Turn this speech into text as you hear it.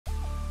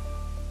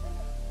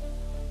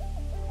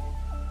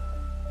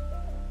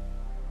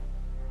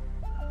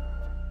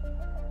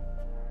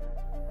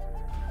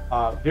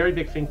Very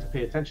big thing to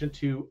pay attention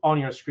to on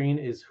your screen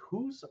is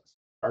who's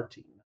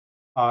starting.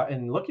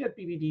 And looking at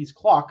BBD's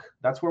clock,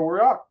 that's where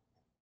we're at.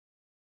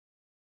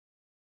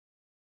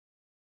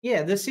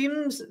 Yeah, this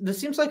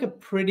seems like a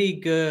pretty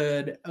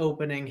good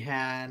opening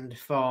hand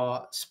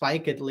for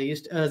Spike, at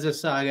least. Urza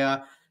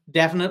Saga,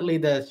 definitely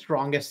the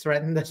strongest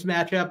threat in this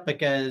matchup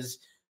because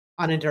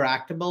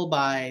uninteractable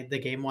by the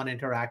game one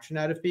interaction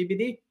out of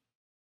BBD.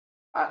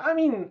 I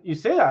mean, you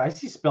say that. I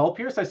see Spell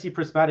Pierce. I see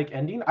Prismatic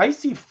Ending. I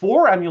see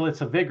 4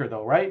 Amulets of Vigor,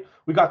 though, right?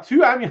 We got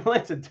 2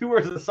 Amulets and 2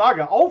 Words of the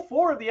Saga. All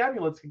 4 of the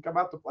Amulets can come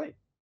out to play.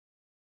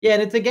 Yeah,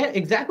 and it's again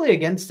exactly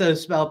against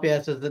those spell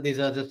PSs that these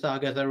other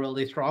sagas are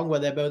really strong, where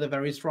they're both a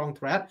very strong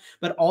threat,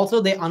 but also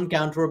they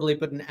uncounterably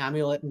put an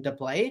amulet into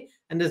play.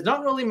 And there's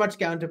not really much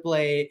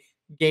counterplay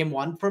game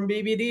one from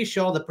BBD.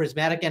 Sure, the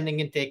prismatic ending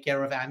can take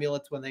care of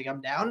amulets when they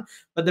come down,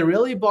 but the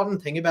really important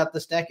thing about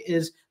this deck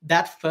is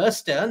that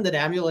first turn that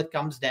amulet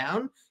comes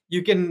down,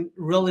 you can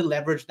really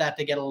leverage that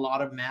to get a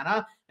lot of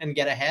mana and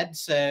get ahead.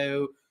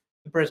 So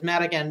the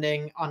prismatic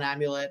ending on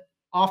amulet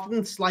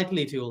often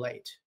slightly too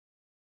late.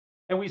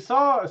 And we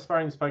saw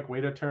Aspiring Spike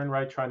wait a turn,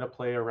 right, trying to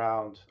play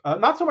around.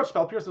 Not so much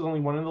Spell Pierce, there's only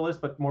 1 in the list,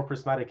 but more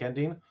Prismatic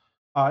Ending.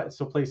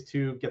 So plays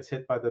 2, gets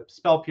hit by the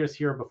Spell Pierce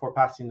here before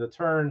passing the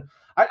turn.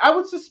 I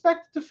would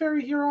suspect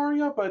Teferi here,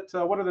 Arya, but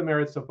what are the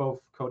merits of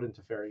both Code and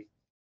Teferi?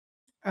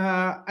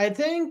 I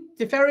think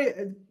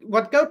Teferi,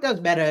 what Goat does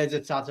better is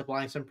it starts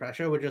applying some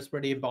pressure, which is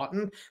pretty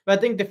important. But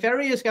I think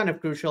Teferi is kind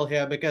of crucial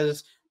here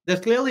because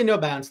there's clearly no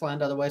bounce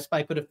land. Otherwise,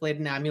 Spike would have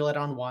played an amulet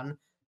on 1.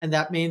 And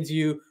that means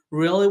you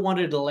really want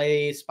to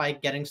delay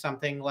Spike getting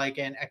something like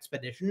an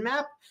expedition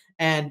map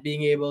and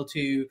being able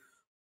to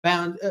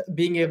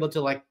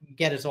like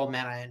get his whole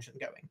mana engine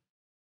going.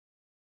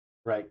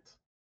 Right.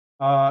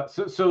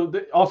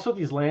 Also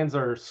these lands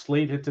are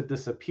slated to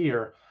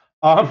disappear.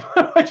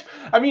 Which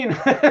I mean,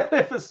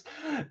 if it's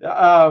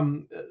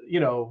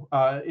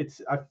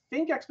it's I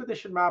think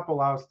Expedition Map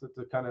allows to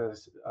kind of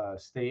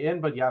stay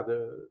in, but yeah,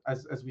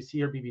 as we see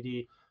here,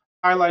 BBD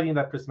highlighting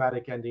that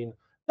prismatic ending,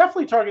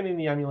 definitely targeting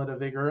the Amulet of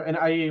Vigor, and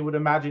I would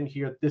imagine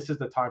here this is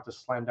the time to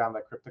slam down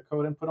that Cryptic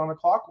Code and put on a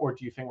clock, or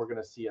do you think we're going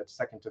to see a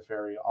second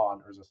Teferi on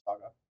Urza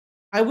Saga?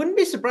 I wouldn't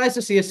be surprised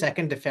to see a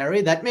second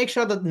Teferi. That makes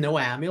sure that no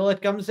amulet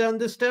comes down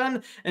this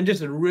turn and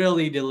just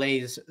really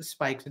delays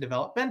Spike's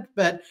development.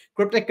 But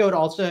Cryptic Code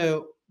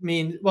also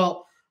means,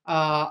 well,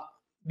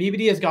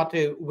 BBD has got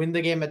to win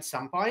the game at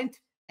some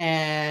point,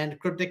 and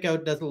Cryptic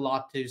Code does a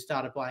lot to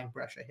start applying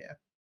pressure here.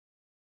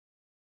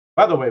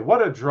 By the way,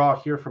 what a draw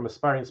here from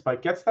Aspiring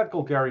Spike. Gets that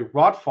Golgari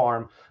Rot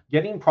Farm,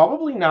 getting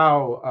probably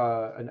now,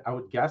 I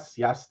would guess,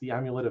 yes, the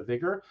Amulet of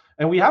Vigor.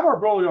 And we have our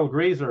Brolyal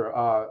Grazer.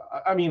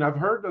 I mean, I've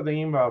heard the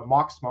name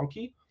Mox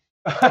Monkey.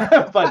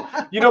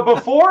 But,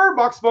 before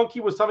Mox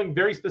Monkey was something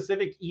very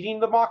specific, eating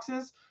the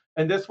Moxes.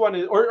 And this one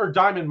is, or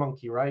Diamond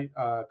Monkey, right?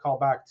 Call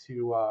back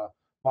to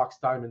Mox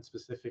Diamond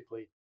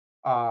specifically.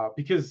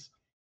 Because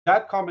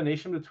that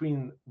combination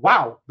between,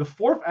 wow, the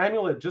 4th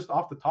Amulet just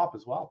off the top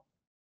as well.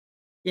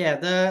 Yeah,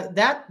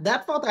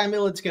 that 4th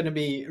amulet's going to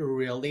be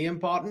really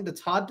important.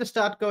 It's hard to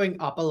start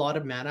going up a lot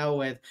of mana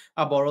with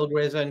Arboreal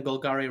Grazer and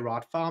Golgari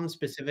Rot Farm,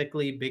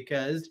 specifically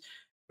because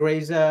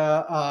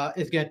Grazer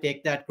is going to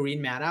take that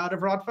green mana out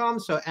of Rot Farm.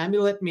 So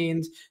Amulet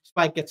means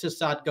Spike gets to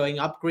start going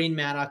up green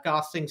mana,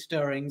 casting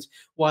Stirrings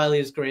while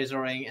he's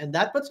Grazering, and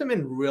that puts him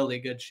in really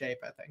good shape,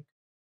 I think.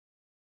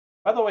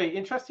 By the way,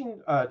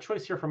 interesting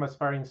choice here from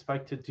Aspiring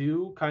Spike to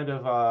do kind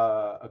of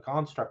a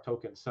construct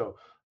token. So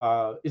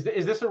is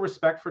this a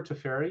respect for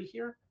Teferi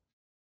here?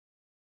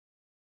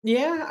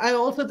 Yeah, I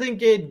also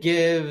think it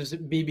gives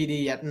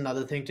BBD yet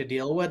another thing to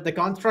deal with. The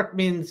construct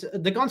means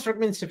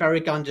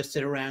Teferi can't just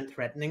sit around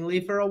threateningly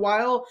for a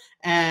while,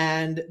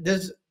 and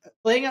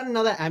playing out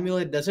another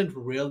amulet doesn't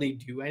really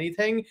do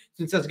anything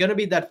since there's going to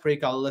be that free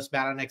colorless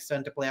mana next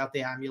turn to play out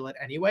the amulet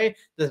anyway.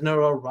 There's no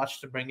real rush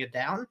to bring it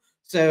down.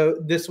 So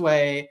this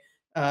way,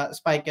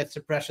 Spike gets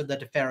to pressure the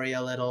Teferi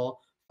a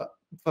little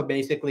for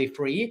basically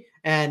free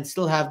and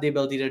still have the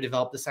ability to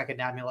develop the second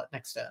amulet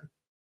next turn.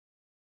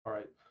 All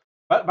right.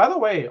 But by the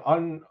way,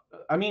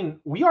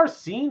 we are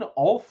seeing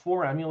all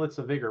 4 Amulets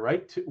of Vigor,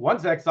 right?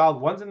 One's exiled,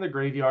 one's in the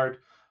graveyard,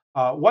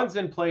 one's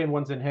in play, and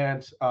one's in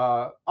hand.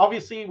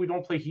 Obviously, we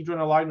don't play Hedron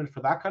alignment for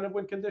that kind of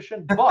win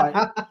condition, but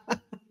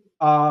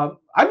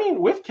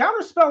with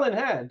Counterspell in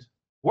hand,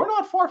 we're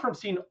not far from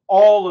seeing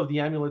all of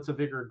the Amulets of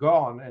Vigor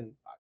gone. And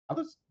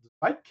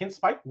can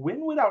Spike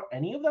win without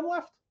any of them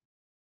left?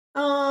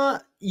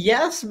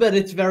 Yes, but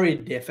it's very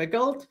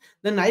difficult.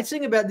 The nice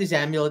thing about these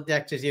amulet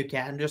decks is you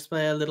can just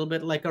play a little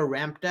bit like a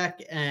ramp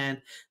deck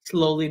and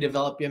slowly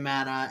develop your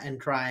mana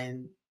and try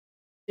and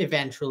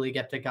eventually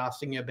get to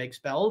casting your big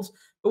spells.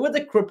 But with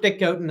a Cryptic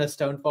Coat and a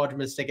Stoneforge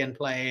Mystic in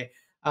play,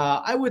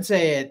 I would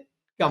say it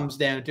comes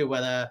down to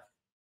whether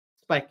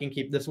Spike can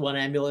keep this one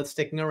amulet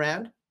sticking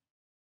around.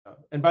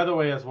 And by the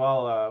way, as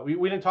well,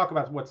 we didn't talk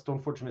about what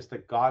Stoneforge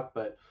Mystic got,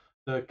 but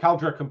the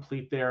Caldra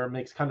Complete there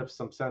makes kind of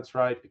some sense,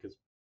 right? Because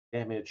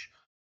damage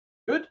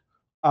good,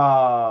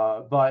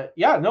 but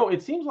yeah, no,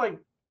 it seems like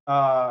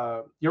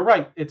you're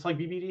right. It's like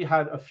BBD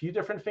had a few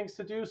different things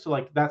to do. So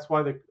like that's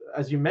why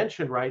as you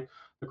mentioned, right,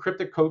 the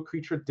cryptic code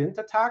creature didn't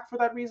attack for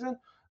that reason.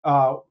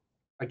 Uh,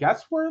 I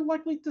guess we're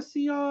likely to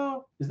see.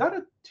 Is that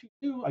a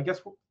 2/2? I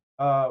guess.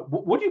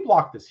 Would you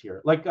block this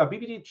here? Like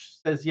BBD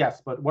says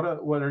yes, but what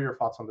are your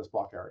thoughts on this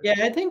block area?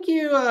 Yeah, I think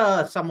you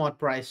somewhat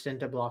priced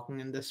into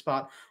blocking in this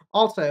spot.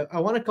 Also, I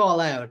want to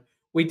call out,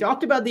 we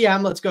talked about the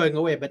amulets going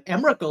away, but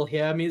Emrakul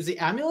here means the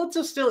amulets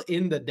are still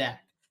in the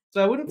deck.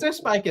 So I wouldn't say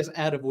Spike is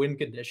out of win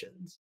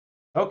conditions.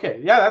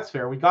 Okay, yeah, that's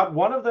fair. We got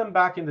one of them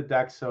back in the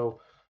deck, so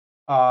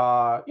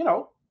you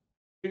know,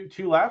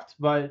 two left,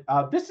 but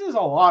this is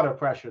a lot of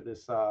pressure.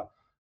 This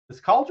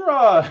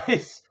Caldra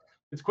is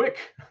it's quick,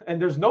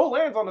 and there's no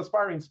lands on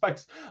Aspiring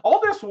Spikes. All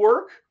this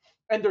work,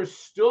 and there's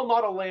still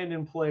not a land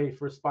in play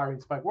for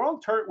Aspiring Spike. We're on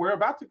turn. We're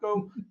about to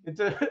go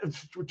into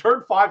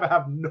turn 5. I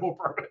have no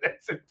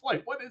permanents in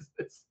play. What is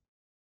this?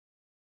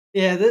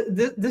 Yeah,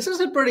 this is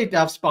a pretty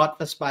tough spot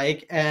for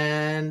Spike,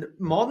 and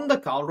more than the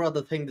Caldra,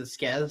 the thing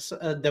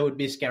that would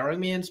be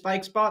scaring me in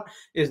Spike spot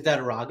is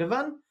that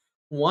Ragavan.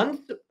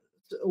 Once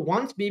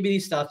once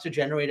BBD starts to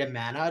generate a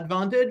mana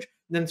advantage,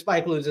 then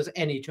Spike loses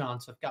any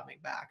chance of coming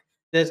back.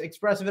 There's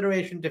Expressive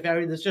Iteration,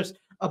 Teferi, there's just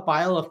a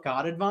pile of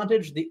card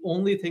advantage. The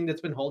only thing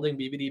that's been holding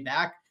BBD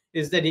back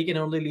is that he can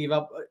only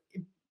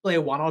play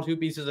 1 or 2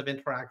 pieces of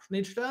interaction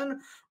each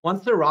turn.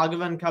 Once the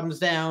Ragavan comes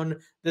down,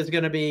 there's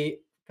going to be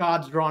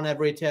cards drawn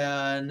every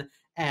turn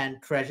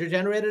and treasure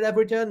generated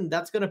every turn.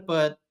 That's going to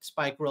put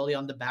Spike really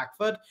on the back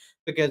foot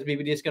because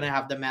BBD is going to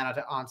have the mana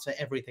to answer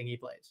everything he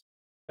plays.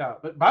 Yeah,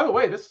 but by the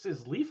way, this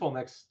is lethal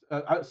next.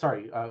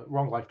 Sorry,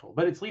 wrong life total,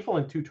 but it's lethal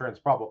in 2 turns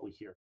probably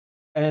here.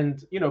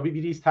 And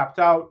BBD's tapped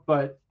out,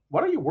 but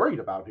what are you worried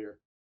about here?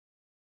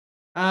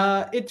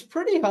 It's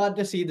pretty hard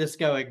to see this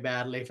going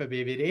badly for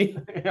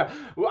BBD. Yeah,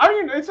 well, I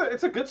mean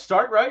it's a good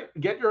start, right?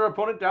 Get your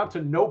opponent down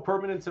to no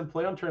permanents in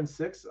play on turn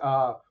 6.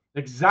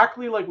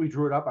 Exactly like we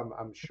drew it up,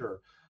 I'm sure.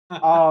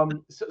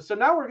 So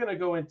now we're gonna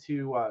go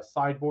into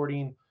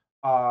sideboarding.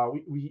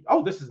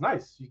 This is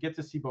nice. You get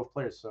to see both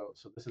players, so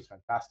this is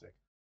fantastic.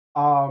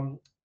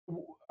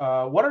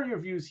 What are your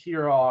views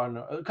here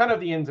on kind of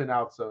the ins and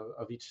outs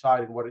of each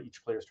side and what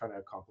each player is trying to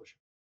accomplish?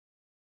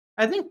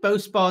 I think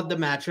post spot the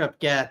matchup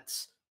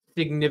gets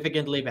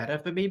significantly better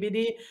for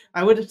BBD.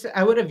 I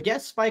would have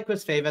guessed Spike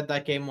was favored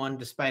that game 1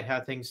 despite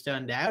how things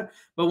turned out.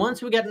 But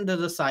once we get into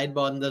the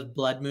sideboard and there's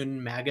Blood Moon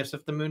and Magus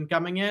of the Moon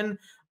coming in,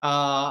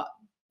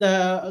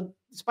 the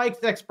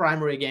Spike's next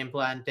primary game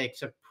plan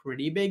takes a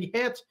pretty big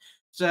hit.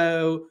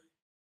 So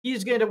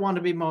he's going to want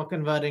to be more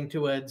converting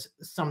towards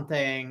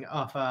something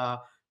of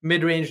a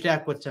mid-range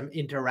deck with some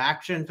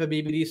interaction for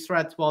BBD's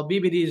threats, while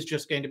BBD is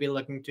just going to be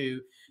looking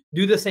to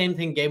do the same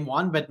thing game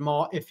 1, but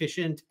more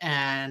efficient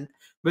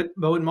but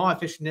with more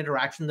efficient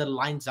interaction that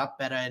lines up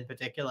better in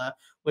particular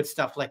with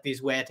stuff like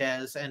these wear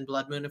tears and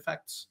Blood Moon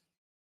effects.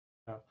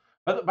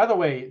 By the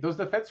way, those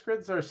defense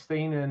grids are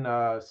staying in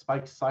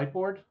Spike's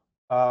sideboard.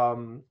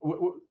 So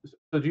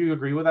do you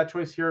agree with that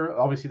choice here?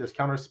 Obviously, there's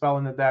counter spell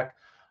in the deck.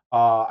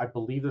 I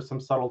believe there's some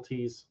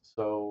subtleties.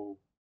 So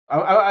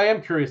I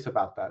am curious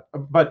about that.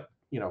 But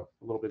a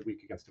little bit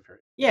weak against the fairy.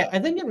 Yeah, I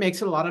think it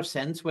makes a lot of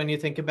sense when you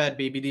think about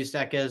BBD's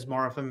deck as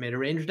more of a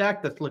mid-range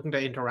deck that's looking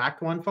to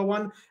interact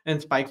 1-for-1,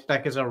 and Spike's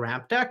deck is a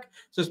ramp deck.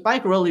 So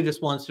Spike really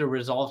just wants to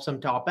resolve some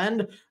top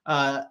end.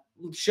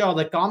 Sure,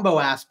 the combo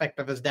aspect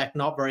of his deck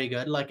not very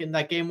good, like in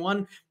that game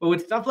 1, but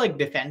with stuff like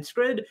Defense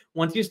Grid,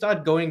 once you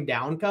start going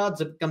down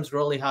cards, it becomes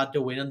really hard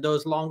to win in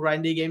those long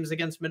grindy games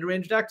against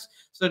mid-range decks.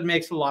 So it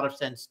makes a lot of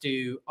sense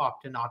to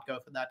opt to not go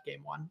for that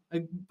game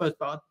 1. Both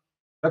both.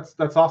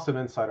 That's awesome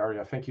insight,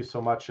 Arya. Thank you so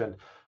much. And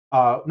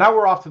now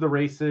we're off to the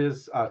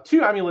races.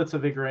 2 Amulets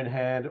of Vigor in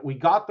hand. We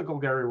got the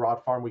Golgari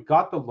Rod Farm. We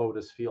got the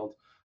Lotus Field.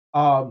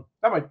 That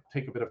might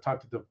take a bit of time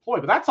to deploy,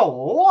 but that's a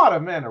lot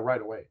of mana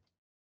right away.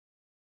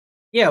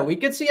 Yeah, we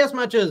could see as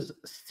much as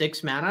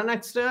 6 mana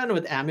next turn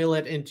with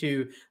Amulet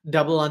into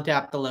double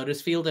untap the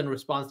Lotus Field in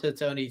response to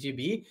its own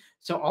EGB.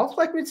 So all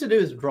Spike needs to do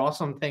is draw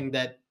something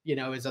that,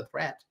 is a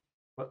threat.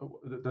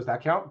 Does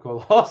that count?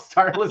 Golos,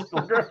 Tireless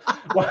Builder?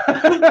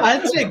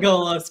 I'd say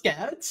Golos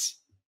Scouts.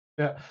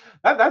 Yeah,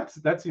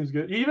 that seems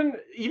good.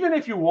 Even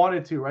if you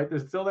wanted to, right?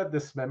 There's still that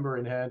Dismember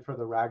in hand for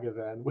the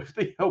Ragavan with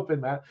the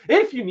open mana.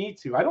 If you need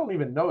to, I don't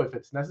even know if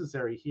it's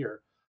necessary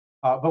here.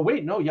 But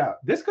wait, no, yeah,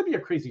 this could be a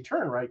crazy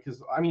turn, right?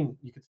 Because I mean,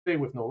 you could stay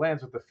with no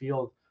lands with the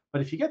field,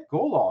 but if you get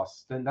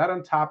Golos, then that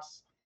untaps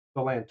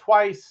the land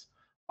twice.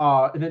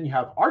 And then you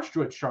have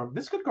Archdruid Charm.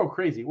 This could go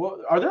crazy.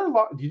 Well, are there a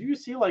lot? Did you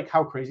see like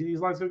how crazy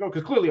these lines could go?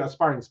 Because clearly,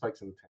 Aspiring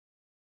Spike's in the tank.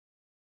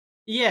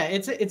 Yeah,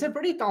 it's a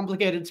pretty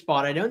complicated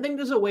spot. I don't think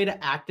there's a way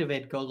to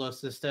activate Golos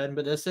this turn,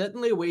 but there's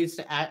certainly ways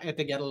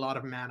to get a lot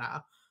of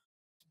mana.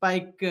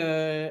 Spike,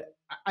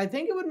 I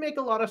think it would make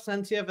a lot of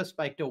sense here for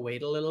Spike to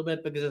wait a little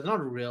bit because there's not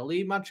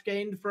really much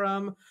gained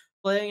from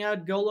playing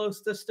out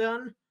Golos this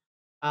turn.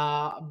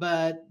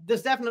 But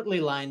there's definitely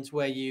lines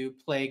where you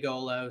play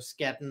Golos,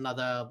 get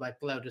another like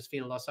Lotus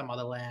Field or some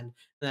other land,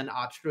 and then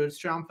Archdruid's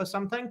Charm for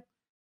something.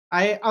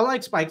 I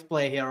like Spike's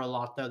play here a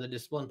lot, though, the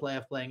discipline play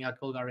of playing out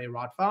Golgari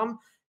Rot Farm.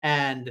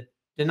 and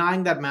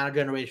denying that mana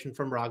generation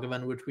from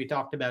Ragavan, which we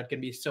talked about,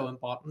 can be so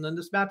important in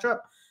this matchup,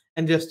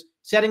 and just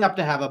setting up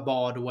to have a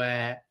board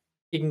where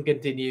he can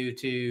continue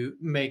to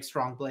make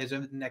strong plays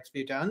over the next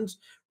few turns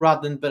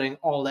rather than putting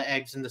all the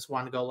eggs in this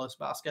one goalless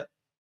basket.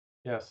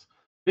 Yes,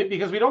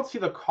 because we don't see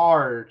the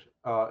card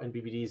in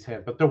BBD's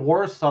hand, but there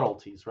were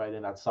subtleties, right,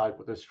 in that side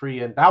with this free,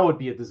 and that would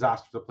be a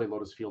disaster to play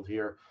Lotus Field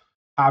here.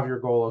 Have your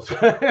golos.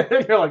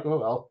 You're like, oh,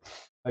 well,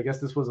 I guess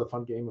this was a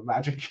fun game of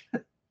Magic.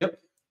 Yep.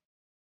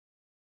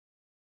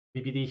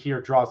 BBD here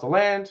draws a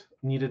land,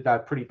 needed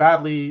that pretty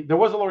badly. There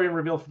was a Lorien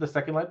reveal for the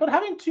second land, but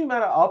having 2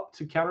 mana up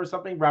to counter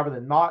something rather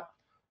than not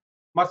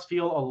must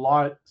feel a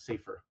lot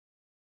safer.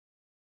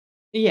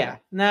 Yeah.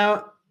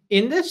 Now,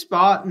 in this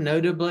spot,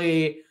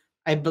 notably,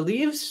 I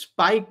believe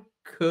Spike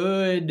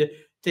could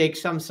take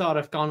some sort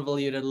of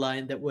convoluted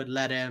line that would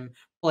let him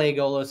play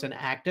Golos and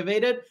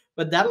activate it,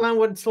 but that line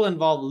would still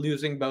involve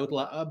losing both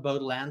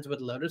lands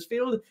with Lotus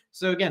Field.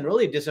 So again,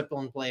 really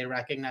disciplined play,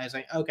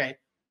 recognizing, okay,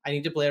 I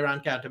need to play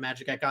around counter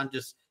Magic. I can't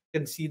just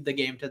concede the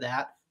game to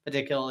that,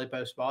 particularly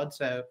post-mod.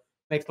 So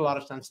makes a lot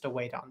of sense to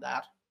wait on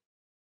that.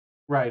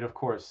 Right, of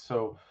course.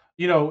 So,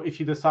 if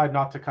you decide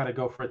not to kind of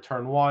go for a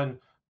turn one,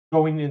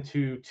 going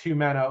into 2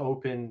 mana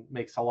open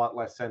makes a lot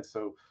less sense.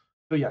 So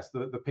yes,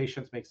 the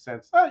patience makes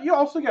sense. You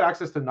also get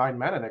access to 9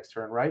 mana next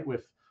turn, right?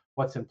 With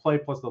what's in play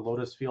plus the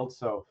Lotus Field.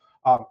 So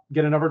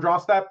get another draw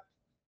step.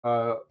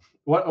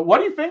 What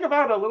do you think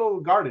about a little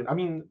garden? I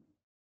mean,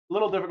 a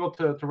little difficult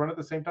to run at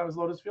the same time as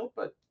Lotus Field,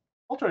 but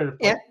alternative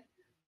play. Yeah.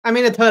 I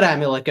mean, a third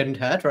amulet couldn't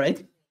hurt,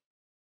 right?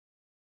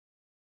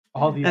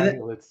 All the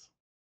amulets.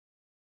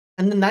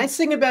 And the nice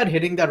thing about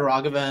hitting that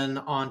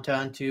Ragavan on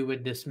turn 2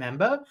 with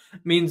Dismember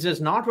means there's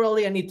not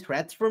really any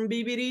threats from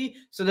BBD,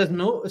 so there's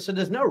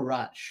no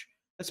rush.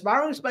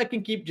 Aspiring Spike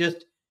can keep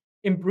just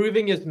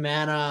improving his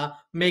mana,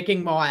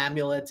 making more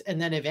amulets,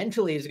 and then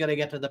eventually he's gonna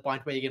get to the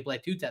point where you can play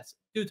two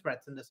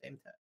threats in the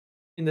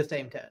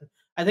same turn.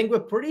 I think we're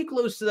pretty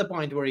close to the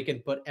point where he can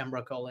put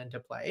Emrakul into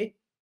play.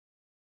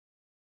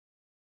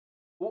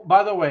 Well,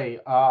 by the way,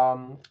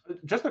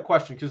 just a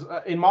question, because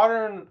in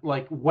Modern,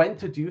 like when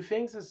to do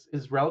things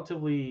is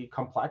relatively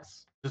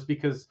complex, just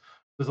because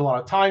there's a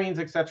lot of timings,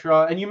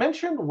 etc. And you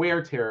mentioned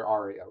Wear Tear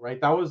Aria, right?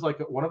 That was like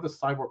one of the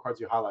sideboard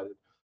cards you highlighted.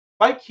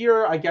 Spike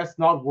here, I guess,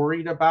 not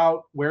worried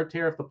about Wear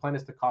Tear if the plan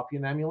is to copy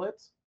an amulet,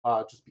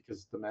 just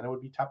because the mana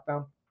would be tapped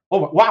down.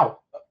 Oh wow,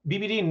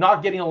 BBD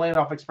not getting a land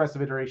off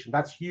Expressive Iteration.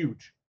 That's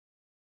huge.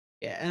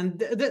 Yeah, and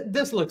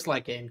this looks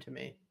like game to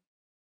me.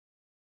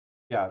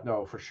 Yeah,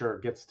 no, for sure.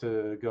 Gets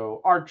to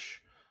go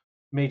Arch,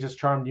 Mage's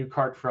Charm, new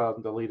card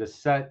from the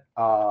latest set.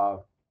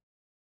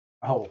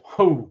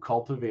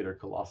 Cultivator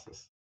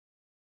Colossus.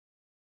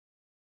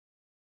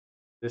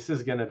 This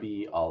is going to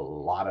be a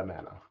lot of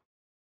mana.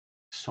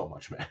 So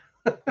much mana.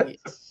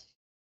 Yes.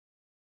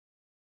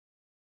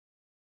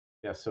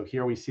 Yeah, so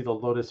here we see the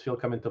Lotus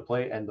Field come into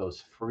play and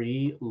those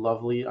free,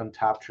 lovely,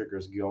 untapped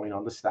triggers going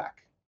on the stack.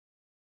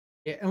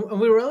 Yeah, and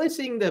we're really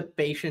seeing the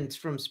patience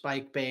from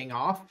Spike paying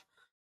off,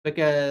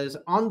 because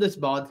on this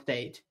board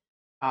state,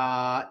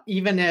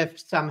 even if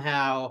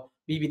somehow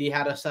BBD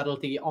had a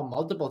subtlety or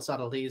multiple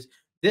subtleties,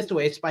 this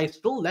way Spike's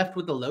still left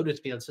with the Lotus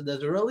Field, so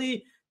there's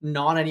really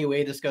not any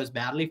way this goes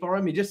badly for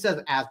him. He just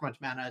has as much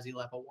mana as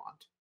he'll ever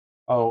want.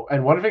 Oh,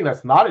 and one thing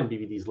that's not in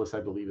BBD's list,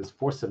 I believe, is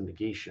Force of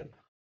Negation.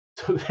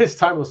 So this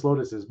Timeless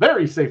Lotus is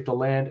very safe to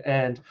land,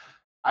 and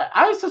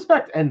I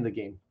suspect end the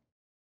game.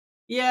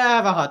 Yeah, I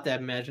have a hard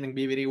time imagining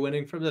BBD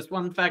winning from this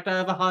one. In fact, I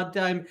have a hard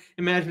time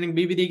imagining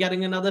BBD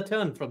getting another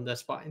turn from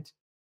this point.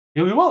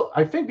 Yeah, we will.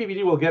 I think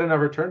BBD will get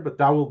another turn, but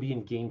that will be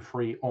in game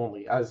 3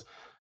 only. As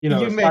you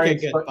make a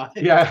good point.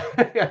 Yeah,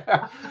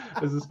 yeah.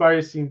 As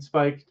Aspiring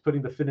Spike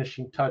putting the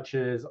finishing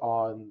touches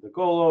on the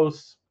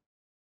Golos.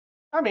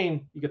 I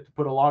mean, you get to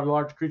put a lot of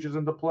large creatures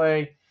into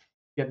play,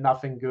 get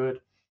nothing good.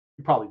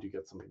 You probably do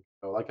get something.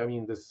 So, like, I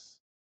mean, this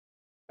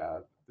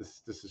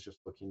is just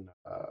looking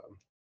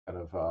kind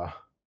of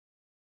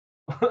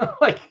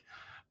like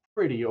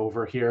pretty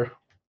over here.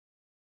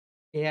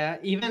 Yeah,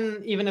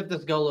 even if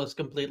this Golos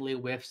completely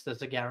whiffs,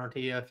 there's a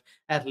guarantee of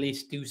at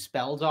least 2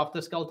 spells off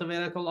this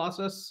Cultivator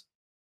Colossus.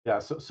 Yeah,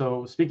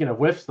 so speaking of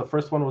whiffs, the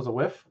first one was a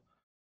whiff.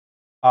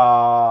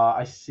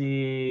 I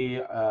see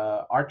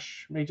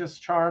Archmage's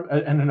Charm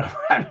and another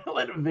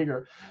Amulet of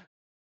Vigor.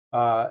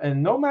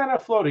 And no mana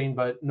floating,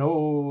 but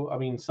no, I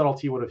mean,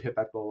 Subtlety would have hit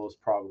that Golos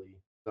probably.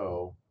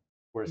 So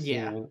we're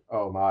seeing,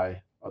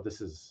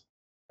 this is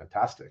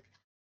fantastic.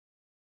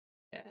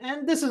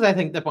 And this is, I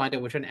think, the point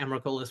at which an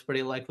Emrakul is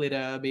pretty likely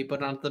to be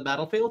put onto the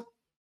battlefield.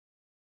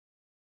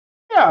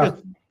 Yeah,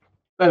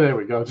 there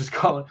we go. Just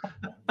call it.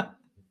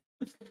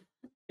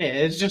 Yeah,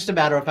 it's just a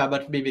matter of how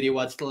much BBD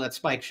wants to let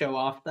Spike show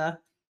off there.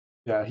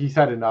 Yeah, he's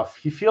had enough.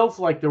 He feels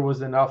like there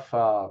was enough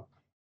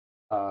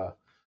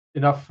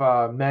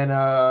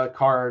mana,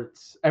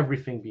 cards,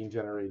 everything being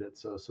generated.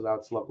 So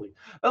that's lovely.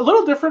 A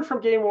little different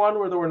from game 1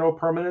 where there were no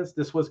permanents.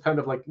 This was kind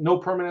of like no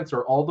permanents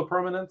or all the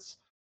permanents.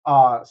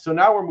 So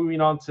now we're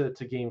moving on to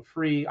game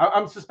 3.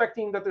 I'm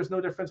suspecting that there's no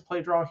difference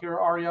play draw here,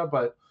 Arya,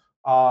 but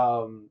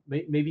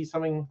maybe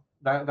something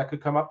that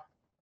could come up?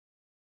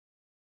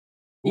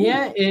 Ooh.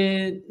 Yeah,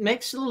 it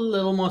makes a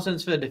little more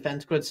sense for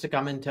defense grids to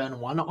come in turn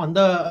one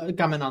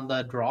come in on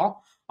the draw.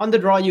 On the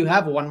draw, you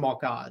have one more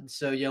card,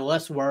 so you're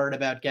less worried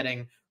about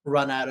getting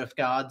run out of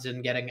cards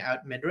and getting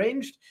out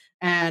mid-ranged.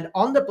 And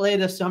on the play,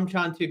 there's some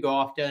chance you go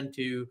off turn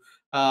two.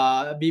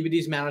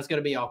 BBD's mana is going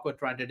to be awkward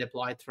trying to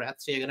deploy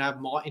threats, so you're going to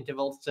have more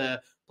intervals to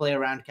play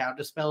around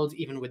counter spells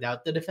even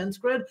without the defense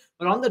grid.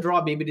 But on the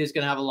draw, BBD is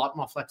going to have a lot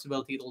more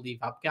flexibility to leave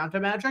up counter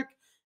magic.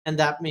 And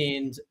that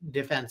means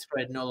defense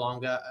grid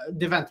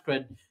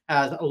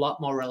has a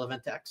lot more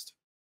relevant text.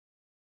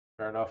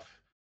 Fair enough.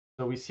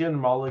 So we see a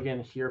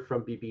mulligan here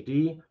from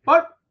BBD,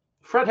 but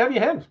Fred, heavy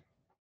hand.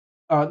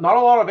 Not a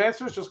lot of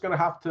answers. Just going to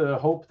have to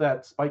hope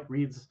that Spike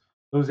reads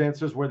those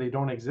answers where they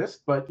don't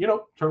exist. But,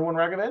 turn one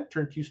Ragavan,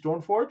 turn two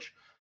Stoneforge.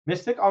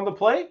 Mystic on the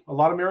play. A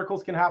lot of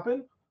miracles can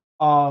happen.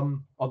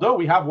 Although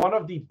we have one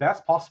of the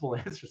best possible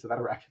answers to that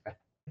Ragavan.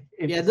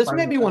 Yeah, this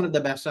may be one of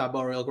the best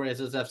Arboreal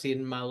Grazers I've seen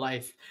in my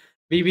life.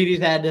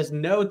 BBD's had there's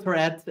no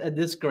threat.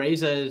 This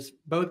Grazer is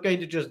both going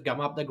to just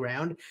gum up the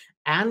ground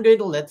and going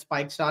to let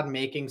Spike start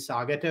making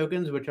Saga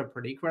tokens, which are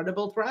pretty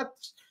credible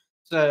threats.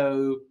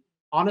 So,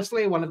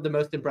 honestly, one of the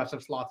most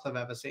impressive slots I've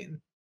ever seen.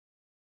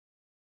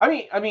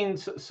 I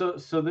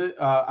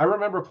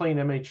remember playing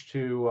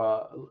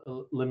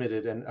MH2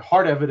 limited, and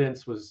hard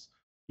evidence was,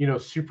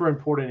 super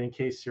important in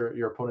case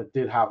your opponent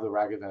did have the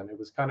Ragavan. It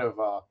was kind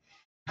of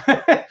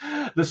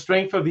the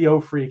strength of the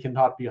O-Free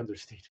cannot be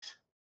understated.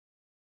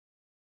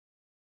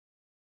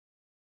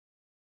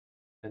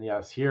 And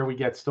yes, here we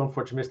get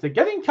Stoneforge Mystic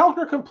getting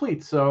Calcra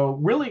complete. So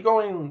really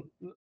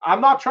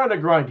I'm not trying to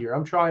grind here.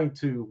 I'm trying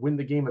to win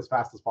the game as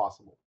fast as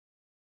possible.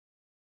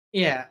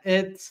 Yeah,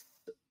 it's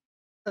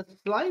a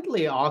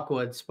slightly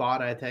awkward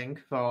spot, I think,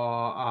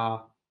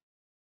 for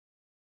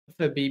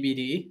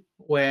BBD,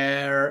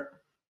 where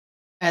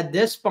at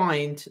this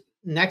point,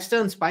 next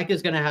turn Spike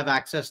is going to have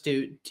access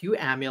to two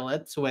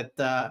amulets with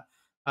the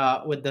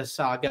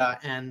Saga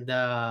and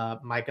the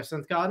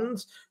Mycosynth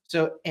Gardens.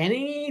 So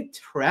any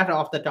threat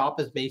off the top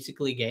is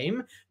basically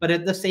game. But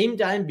at the same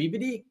time,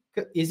 BBD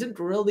isn't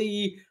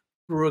really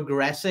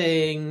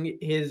progressing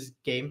his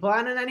game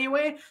plan in any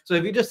way. So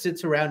if he just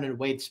sits around and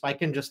waits, Spike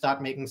can just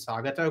start making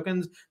Saga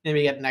tokens.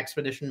 Maybe get an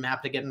Expedition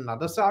map to get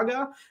another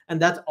Saga.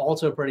 And that's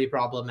also pretty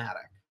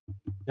problematic.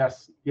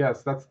 Yes,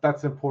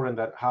 that's important,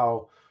 that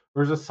how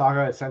Urza's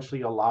Saga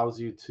essentially allows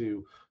you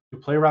to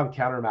play around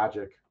counter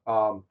magic.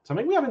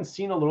 Something we haven't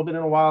seen a little bit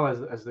in a while,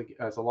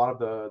 as a lot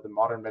of the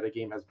modern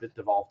metagame has been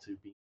devolved to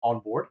be on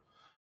board.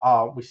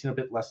 We've seen a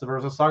bit less of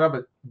Urza Saga,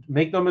 but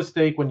make no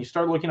mistake, when you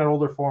start looking at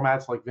older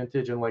formats like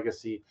Vintage and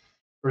Legacy,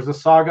 Urza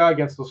Saga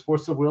against those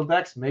Force of Will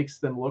decks makes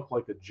them look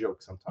like a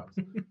joke sometimes.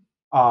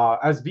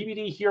 As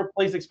BBD here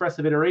plays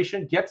Expressive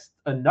Iteration, gets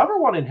another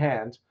one in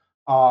hand.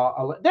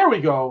 There we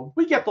go.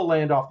 We get the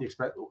land off the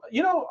Express.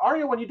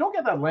 Arya, when you don't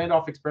get that land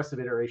off Expressive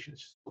Iteration,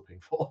 it's just so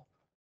painful.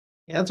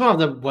 Yeah, that's one of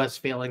the worst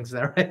feelings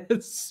there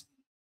is.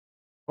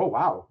 Oh,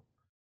 wow.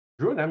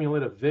 Drew an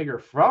Amulet of Vigor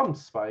from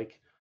Spike.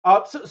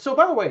 So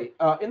by the way,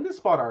 in this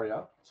spot,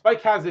 Arya,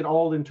 Spike has it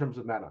all in terms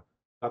of mana.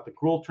 You got the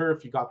Cruel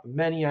Turf, you got the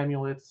many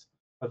amulets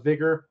of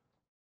Vigor.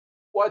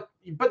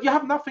 But you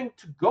have nothing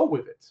to go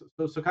with it.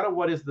 So kind of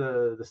what is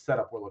the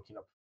setup we're looking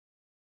at?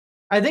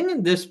 I think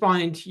at this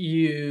point,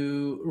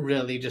 you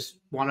really just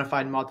want to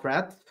find more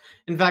threats.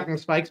 In fact, in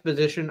Spike's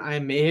position, I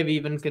may have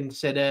even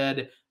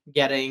considered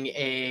getting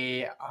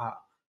a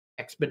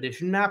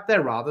Expedition map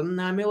there rather than an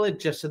Amulet,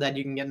 just so that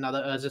you can get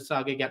another Urza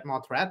Saga, get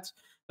more threats.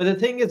 But the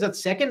thing is that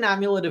second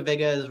Amulet of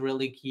Vigor is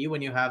really key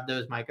when you have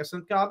those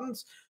Mycosynth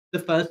Gardens. The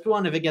first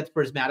one, if it gets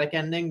Prismatic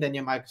Ending, then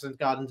your Mycosynth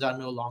Gardens are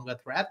no longer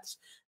threats.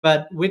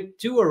 But with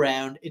two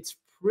around, it's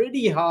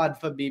pretty hard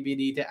for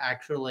BBD to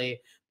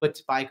actually put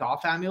Spike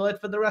off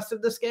Amulet for the rest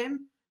of this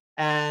game.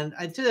 And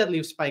I'd say that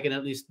leaves Spike in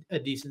at least a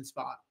decent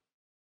spot.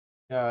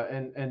 Yeah,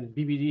 and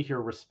BBD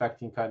here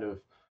respecting kind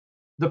of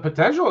the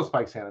potential of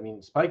Spike's hand. I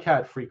mean, Spike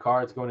had free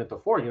cards going into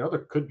 4. There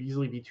could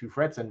easily be 2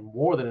 threats and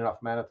more than enough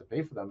mana to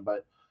pay for them.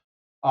 But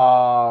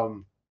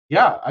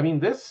yeah, I mean,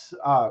 this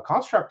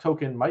construct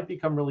token might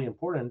become really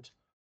important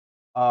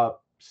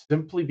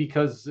simply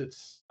because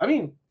it's, I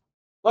mean,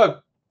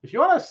 look, if you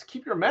want to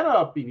keep your mana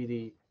up,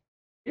 BBD,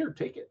 here,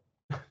 take it.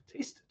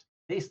 Taste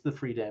it. Taste the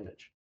free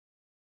damage.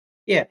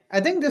 Yeah,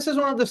 I think this is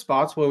one of the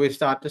spots where we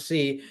start to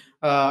see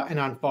an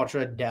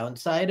unfortunate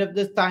downside of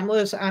this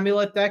Timeless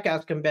Amulet deck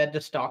as compared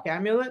to stock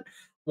Amulet.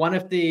 One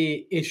of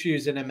the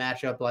issues in a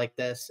matchup like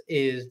this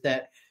is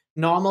that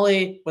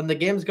normally when the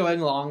game's going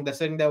long, they're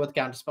sitting there with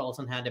counterspells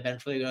in hand,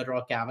 eventually go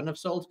draw Cavern of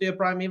Souls to your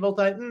Primeval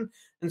Titan.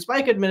 And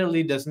Spike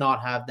admittedly does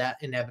not have that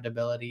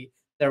inevitability.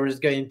 There is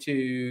going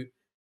to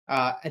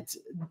at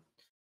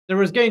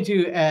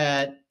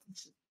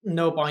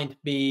no point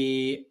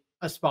be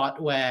a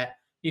spot where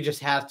he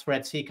just has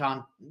threats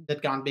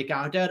that can't be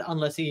countered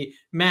unless he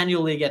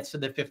manually gets to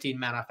the 15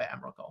 mana for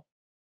Emrakul.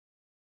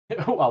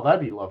 Well, that'd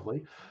be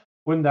lovely.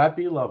 Wouldn't that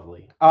be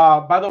lovely?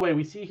 By the way,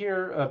 we see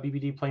here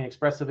BBD playing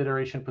Expressive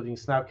Iteration, putting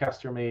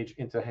Snapcaster Mage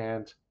into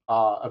hand.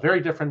 A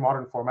very different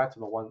modern format to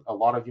the one a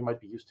lot of you might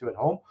be used to at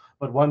home,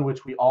 but one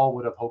which we all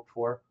would have hoped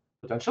for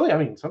potentially. I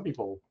mean, some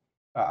people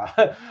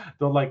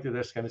don't like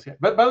this kind of thing.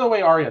 But by the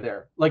way, Arya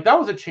there, like that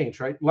was a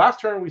change, right?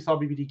 Last turn we saw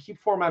BBD keep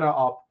 4 mana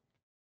up,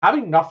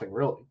 having nothing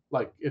really.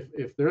 Like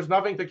if there's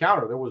nothing to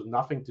counter, there was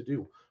nothing to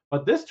do.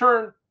 But this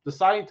turn,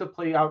 deciding to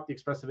play out the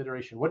expressive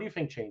iteration, what do you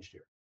think changed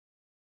here?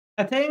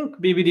 I think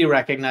BBD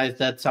recognized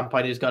that at some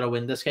point he's got to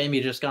win this game.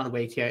 You just can't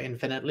wait here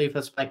infinitely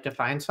for Spike to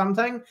find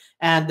something.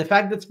 And the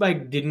fact that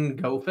Spike didn't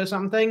go for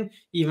something,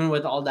 even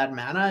with all that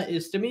mana,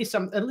 is to me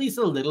at least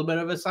a little bit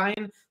of a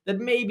sign that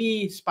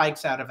maybe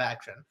Spike's out of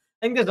action.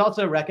 I think there's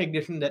also a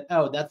recognition that,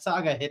 oh, that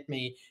Saga hit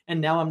me,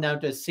 and now I'm down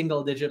to a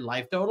single-digit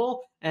life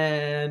total,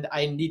 and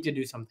I need to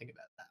do something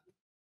about that.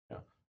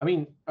 Yeah. I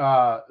mean,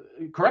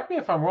 correct me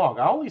if I'm wrong.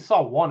 I only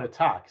saw one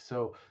attack,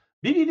 so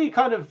BBD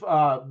kind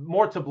of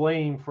more to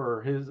blame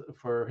for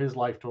his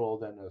life total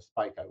than a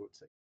Spike, I would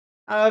say.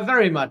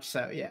 Very much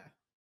so, yeah.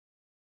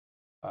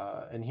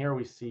 And here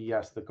we see,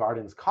 yes, the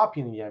Garden's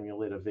copying the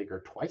Amulet of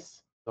Vigor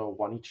twice, so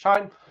one each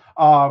time.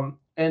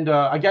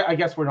 I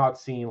guess we're not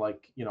seeing,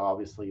 like, you know,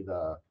 obviously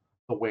the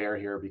wear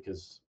here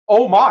because,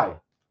 oh my,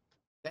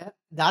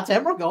 that's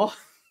Emrakul.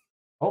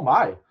 Oh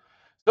my,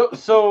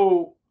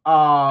 so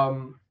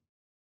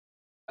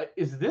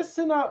is this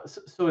enough?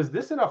 So is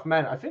this enough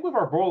mana? I think with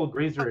our Broil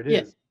Grazer it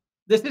is.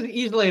 This is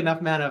easily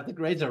enough mana if the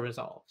Grazer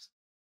resolves.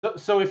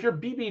 So if you're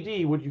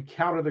BBD, would you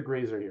counter the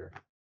Grazer here?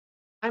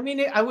 I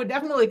mean, I would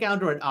definitely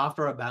counter it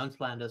after a bounce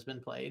land has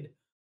been played.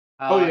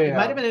 It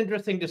might have been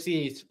interesting to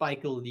see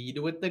Spike lead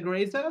with the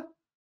Grazer,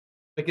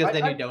 because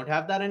then you don't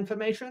have that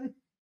information.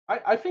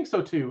 I think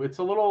so too. That's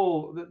a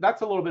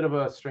little bit of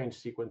a strange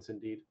sequence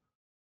indeed.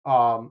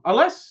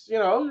 Unless, you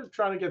know, you're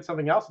trying to get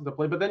something else into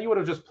play, but then you would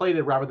have just played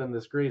it rather than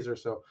this Grazer.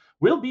 So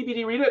will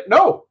BBD read it?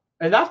 No.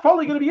 And that's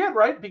probably going to be it,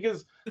 right?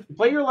 Because you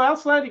play your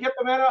last land, you get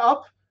the mana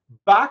up,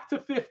 back to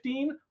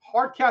 15,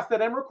 hard cast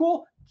that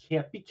Emrakul,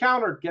 can't be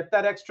countered, get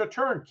that extra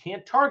turn,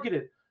 can't target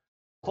it.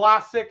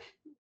 Classic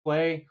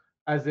play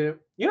as if,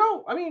 you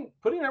know, I mean,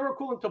 putting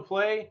Emrakul into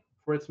play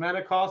for its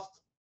mana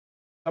cost,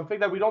 something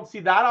that we don't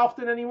see that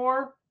often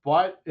anymore,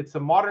 but it's a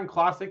modern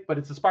classic, but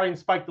it's Aspiring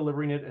Spike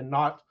delivering it and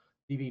not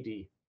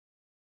BBD.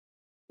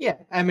 Yeah,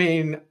 I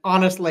mean,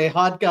 honestly,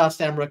 Hardcast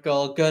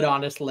Emrakul, good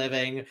honest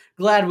living.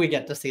 Glad we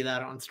get to see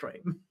that on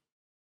stream.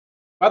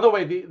 By the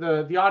way,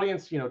 the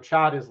audience, you know,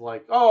 chat is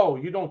like, oh,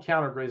 you don't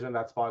counter Grazer in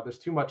that spot. There's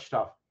too much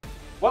stuff.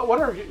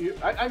 What are you?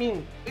 I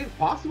mean, it's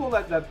possible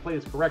that play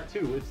is correct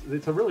too.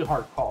 It's a really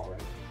hard call,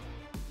 right?